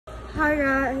Hi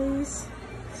guys.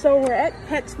 So we're at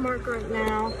PetSmart right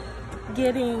now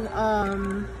getting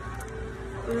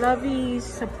Lovey's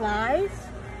supplies.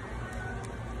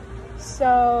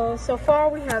 So far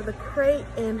we have the crate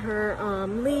and her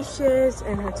leashes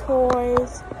and her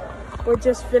toys. We're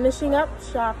just finishing up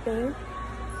shopping.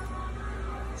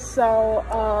 So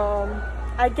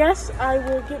I guess I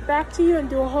will get back to you and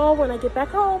do a haul when I get back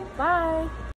home. Bye.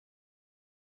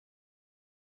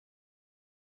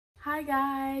 Hi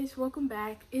guys, welcome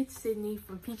back. It's Sydney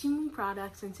from Peachy Moon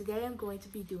Products, and today I'm going to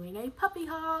be doing a puppy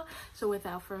haul. So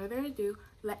without further ado,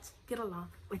 let's get along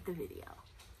with the video.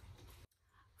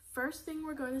 First thing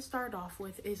we're going to start off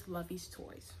with is Lovey's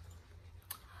toys.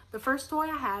 The first toy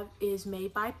I have is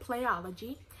made by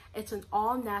Playology. It's an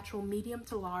all-natural medium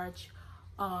to large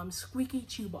squeaky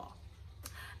chew ball.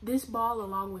 This ball,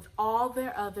 along with all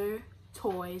their other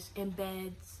toys,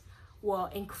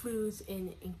 includes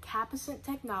an incapacient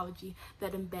technology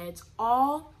that embeds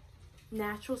all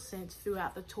natural scents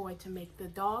throughout the toy to make the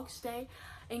dog stay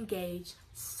engaged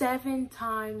 7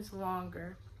 times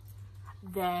longer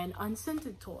than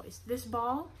unscented toys. This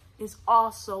ball is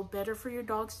also better for your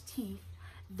dog's teeth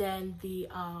than the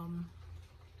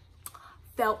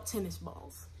felt tennis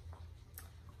balls.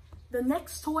 The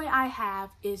next toy I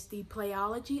have is the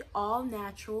Playology All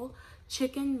Natural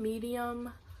Chicken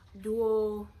Medium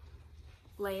Dual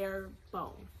Layer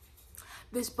Bone.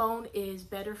 This bone is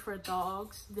better for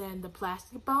dogs than the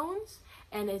plastic bones,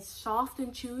 and it's soft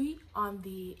and chewy on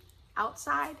the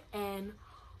outside and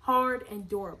hard and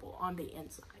durable on the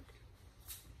inside.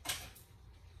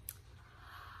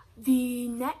 The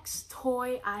next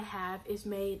toy I have is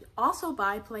made also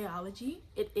by Playology.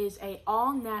 It is a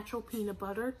all-natural peanut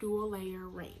butter dual layer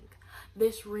ring.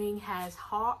 This ring has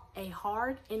a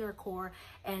hard inner core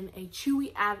and a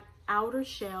chewy outer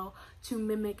shell to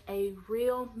mimic a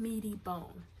real meaty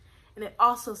bone. And it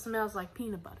also smells like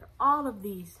peanut butter. All of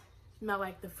these smell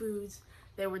like the foods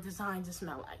they were designed to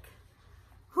smell like.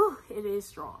 Whew, it is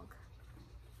strong.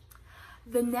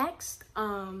 The next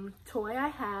toy I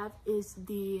have is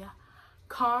the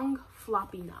Kong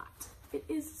Floppy Knot. It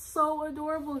is so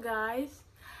adorable, guys.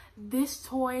 This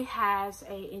toy has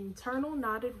an internal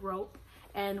knotted rope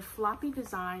and floppy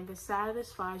design that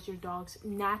satisfies your dog's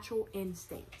natural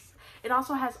instincts. It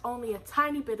also has only a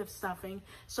tiny bit of stuffing,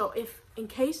 so if in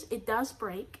case it does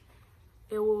break,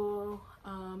 it will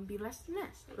be less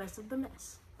of the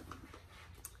mess.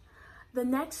 The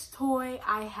next toy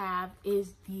I have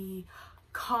is the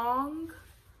Kong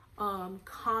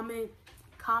Comet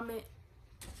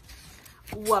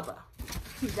Wubba.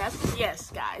 Yes,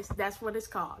 guys, that's what it's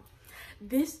called.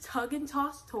 This tug and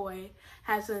toss toy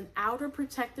has an outer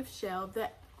protective shell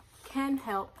that can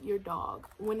help your dog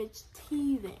when it's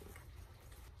teething.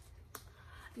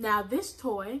 Now this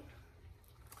toy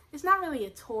is not really a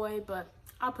toy, but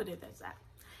I'll put it as that.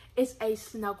 It's a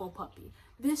snuggle puppy.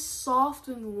 This soft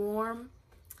and warm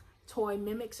toy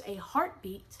mimics a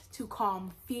heartbeat to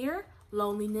calm fear,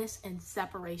 loneliness, and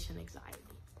separation anxiety.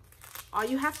 All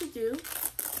you have to do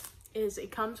is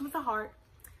it comes with a heart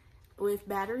with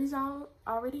batteries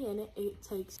already in it. It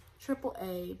takes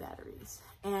AAA batteries,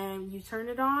 and you turn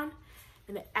it on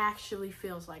and it actually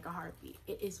feels like a heartbeat.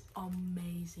 It is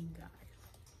amazing, guys.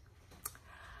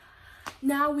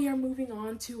 Now we are moving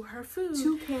on to her food.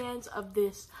 2 cans of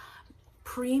this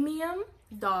premium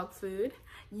dog food,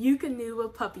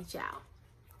 Eukanuba Puppy Chow.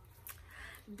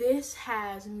 This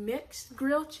has mixed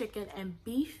grilled chicken and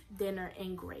beef dinner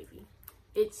and gravy.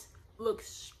 It looks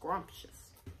scrumptious.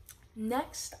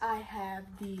 Next, I have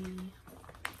the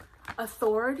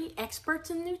Authority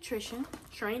Experts in Nutrition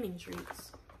Training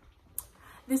Treats.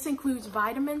 This includes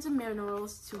vitamins and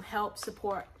minerals to help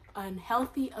support a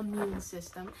healthy immune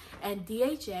system, and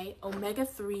DHA,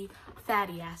 omega-3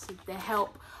 fatty acid, that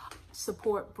help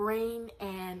support brain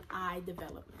and eye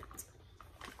development.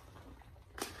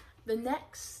 The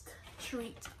next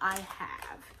treat I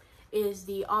have is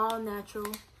the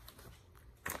all-natural,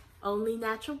 only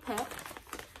natural pet,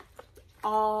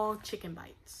 all chicken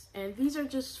bites. And these are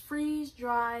just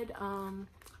freeze-dried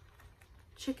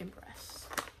chicken breasts.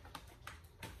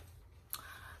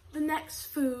 The next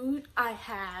food I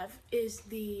have is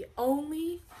the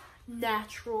Only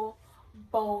Natural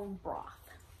Bone Broth.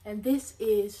 And this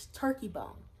is turkey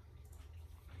bone.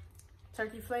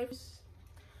 Turkey flavors.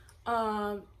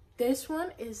 This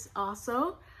one is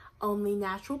also Only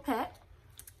Natural Pet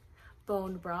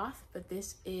bone broth, but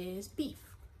this is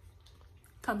beef.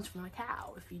 Comes from a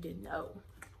cow, if you didn't know.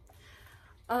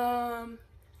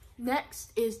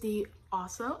 Next is the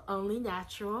also Only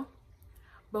Natural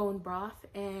bone broth,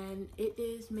 and it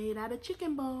is made out of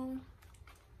chicken bone.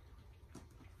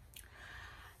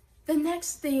 The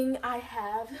next thing I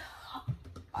have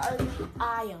are the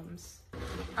Iams.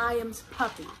 Iams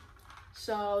puppy.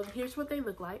 So here's what they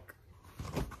look like.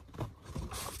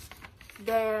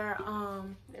 They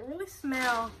really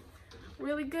smell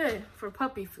really good for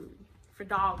puppy food, for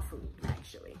dog food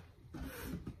actually.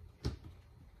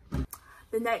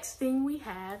 The next thing we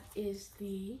have is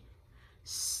the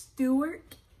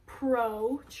Stewart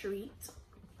Pro Treat,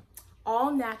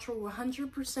 all natural,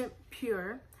 100%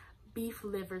 pure beef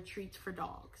liver treats for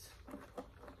dogs.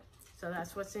 So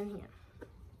that's what's in here.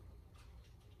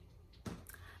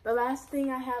 The last thing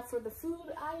I have for the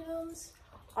food items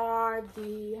are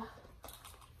the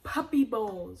puppy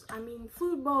bowls. I mean,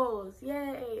 food bowls,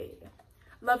 yay.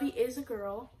 Lovey is a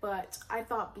girl, but I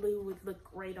thought blue would look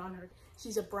great on her.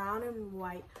 She's a brown and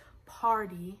white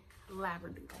party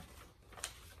Labradoodle.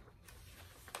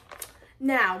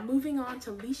 Now, moving on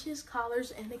to leashes,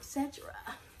 collars, and etc.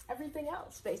 Everything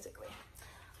else, basically.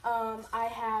 I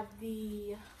have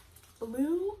the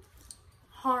blue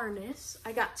harness.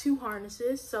 I got two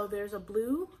harnesses, so there's a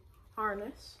blue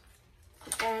harness,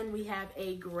 and we have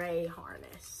a gray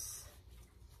harness.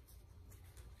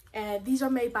 And these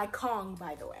are made by Kong,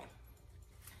 by the way.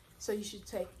 So you should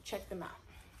check them out.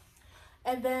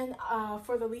 And then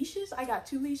for the leashes, I got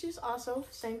two leashes, also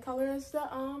same color as the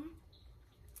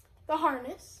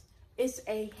harness. It's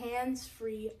a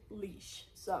hands-free leash.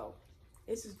 So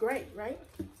this is great, right?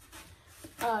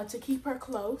 To keep her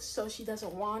close so she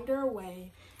doesn't wander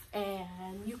away.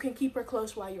 And you can keep her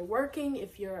close while you're working.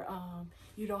 If you're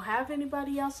you don't have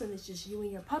anybody else and it's just you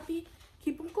and your puppy,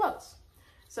 keep them close.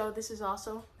 So this is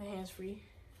also the hands-free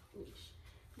leash.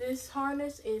 This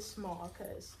harness is small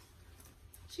because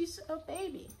she's a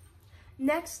baby.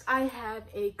 Next, I have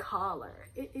a collar.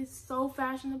 It is so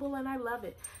fashionable and I love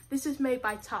it. This is made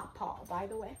by Top Paw, by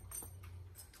the way.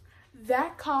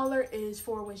 That collar is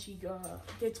for when she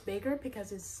gets bigger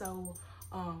because it's so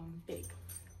big.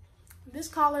 This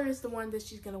collar is the one that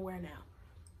she's gonna wear now.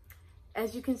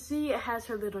 As you can see, it has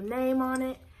her little name on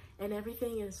it and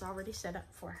everything is already set up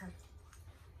for her.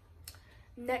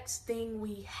 Next thing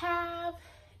we have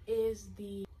is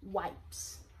the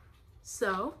wipes.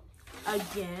 So,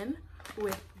 again,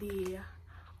 with the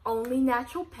Only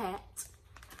Natural Pet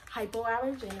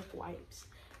hypoallergenic wipes,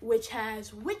 which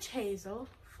has witch hazel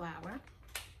flower,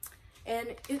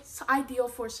 and it's ideal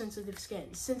for sensitive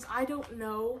skin. Since I don't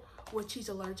know what she's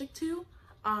allergic to,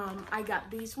 I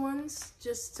got these ones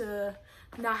just to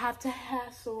not have to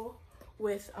hassle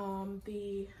with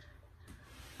the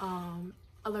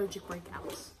allergic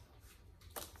breakouts.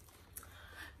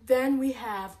 Then we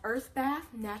have Earth Bath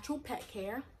Natural Pet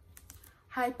Care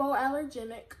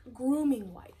hypoallergenic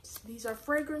grooming wipes. These are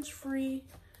fragrance free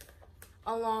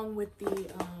along with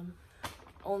the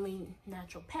Only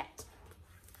Natural Pet.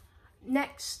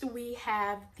 Next we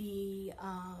have the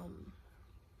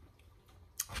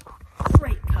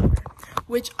freight cover,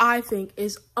 which I think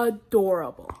is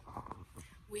adorable.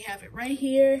 We have it right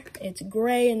here. It's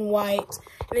gray and white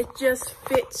and it just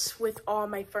fits with all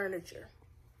my furniture.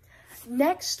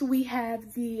 Next we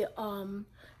have the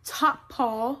Top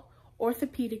Paw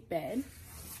orthopedic bed,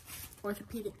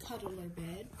 orthopedic cuddler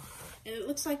bed, and it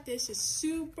looks like this. Is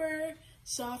super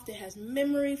soft. It has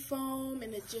memory foam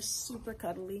and it's just super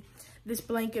cuddly. This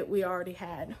blanket we already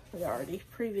had, we already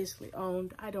previously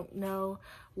owned. I don't know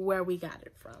where we got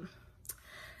it from.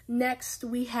 Next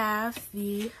we have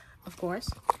the, of course,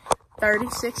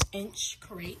 36-inch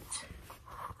crate.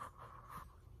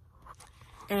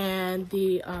 And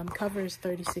the cover is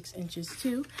 36 inches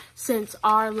too. Since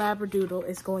our Labradoodle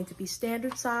is going to be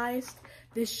standard sized,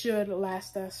 this should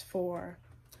last us for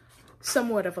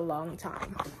somewhat of a long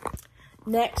time.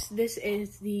 Next, this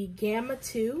is the Gamma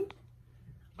 2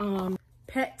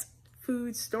 pet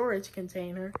food storage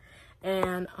container.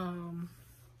 And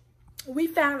we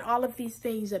found all of these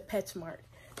things at PetSmart.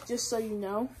 Just so you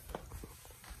know,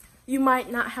 you might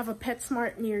not have a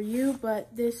PetSmart near you,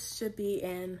 but this should be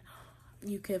in.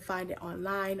 You can find it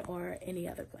online or any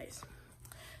other place.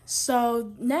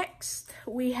 So next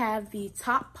we have the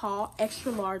Top Paw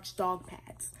extra large dog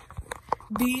pads.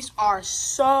 These are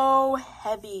so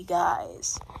heavy,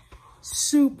 guys.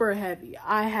 Super heavy.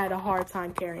 I had a hard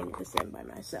time carrying this in by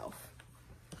myself.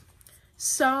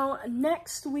 So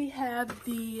next we have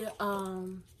the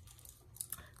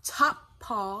Top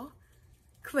Paw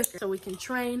clicker, so we can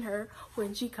train her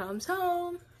when she comes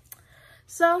home.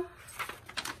 So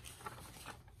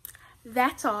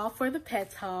that's all for the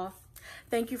pets haul.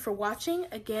 Thank you for watching.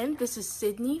 Again, this is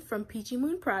Sydney from Peachy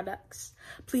Moon Products.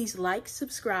 Please like,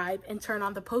 subscribe, and turn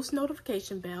on the post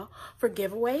notification bell for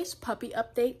giveaways, puppy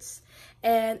updates,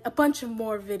 and a bunch of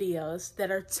more videos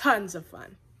that are tons of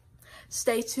fun.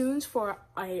 Stay tuned for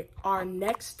our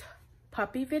next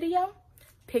puppy video,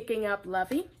 Picking Up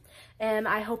Lovey. And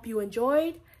I hope you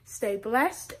enjoyed. Stay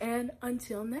blessed, and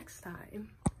until next time.